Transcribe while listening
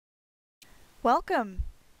Welcome!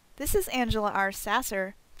 This is Angela R.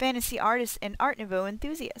 Sasser, fantasy artist and Art Nouveau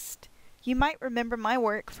enthusiast. You might remember my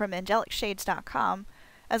work from AngelicShades.com,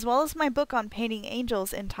 as well as my book on painting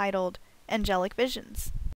angels entitled Angelic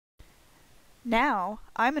Visions. Now,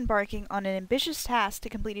 I'm embarking on an ambitious task to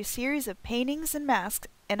complete a series of paintings and masks,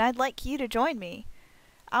 and I'd like you to join me.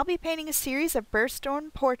 I'll be painting a series of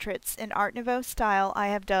Birthstone portraits in Art Nouveau style I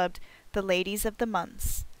have dubbed the Ladies of the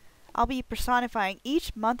Months. I'll be personifying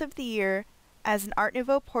each month of the year as an Art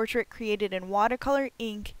Nouveau portrait created in watercolor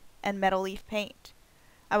ink and metal leaf paint.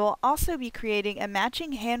 I will also be creating a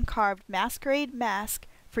matching hand-carved masquerade mask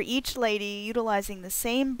for each lady utilizing the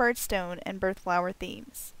same birthstone and birthflower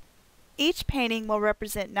themes. Each painting will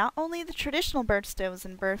represent not only the traditional birthstones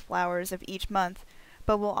and birthflowers of each month,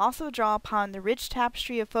 but will also draw upon the rich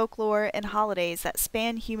tapestry of folklore and holidays that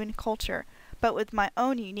span human culture, but with my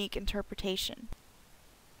own unique interpretation.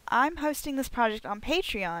 I'm hosting this project on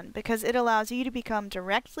Patreon because it allows you to become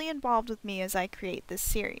directly involved with me as I create this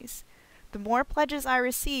series. The more pledges I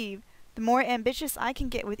receive, the more ambitious I can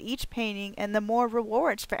get with each painting and the more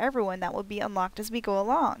rewards for everyone that will be unlocked as we go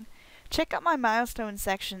along. Check out my milestones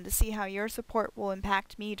section to see how your support will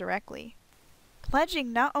impact me directly.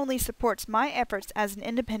 Pledging not only supports my efforts as an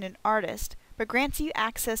independent artist, but grants you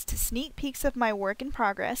access to sneak peeks of my work in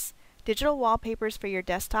progress, digital wallpapers for your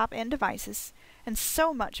desktop and devices, and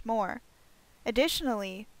so much more.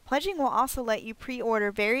 Additionally, pledging will also let you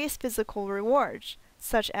pre-order various physical rewards,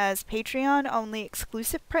 such as Patreon-only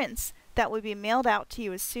exclusive prints that will be mailed out to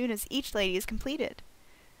you as soon as each lady is completed.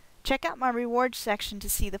 Check out my rewards section to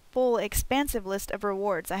see the full expansive list of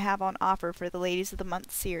rewards I have on offer for the Ladies of the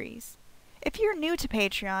Month series. If you're new to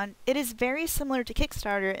Patreon, it is very similar to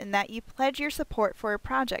Kickstarter in that you pledge your support for a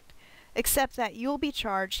project, except that you'll be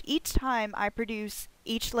charged each time I produce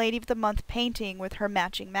each Lady of the Month painting with her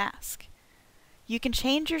matching mask. You can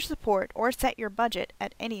change your support or set your budget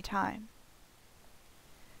at any time.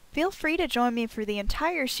 Feel free to join me for the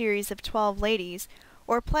entire series of 12 ladies,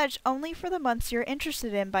 or pledge only for the months you're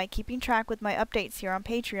interested in by keeping track with my updates here on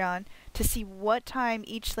Patreon to see what time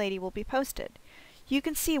each lady will be posted. You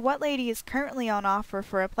can see what lady is currently on offer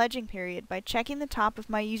for a pledging period by checking the top of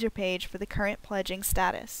my user page for the current pledging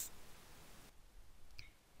status.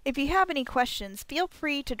 If you have any questions, feel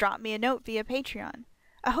free to drop me a note via Patreon.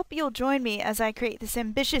 I hope you'll join me as I create this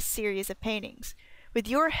ambitious series of paintings. With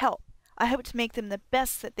your help, I hope to make them the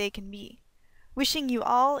best that they can be. Wishing you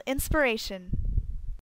all inspiration.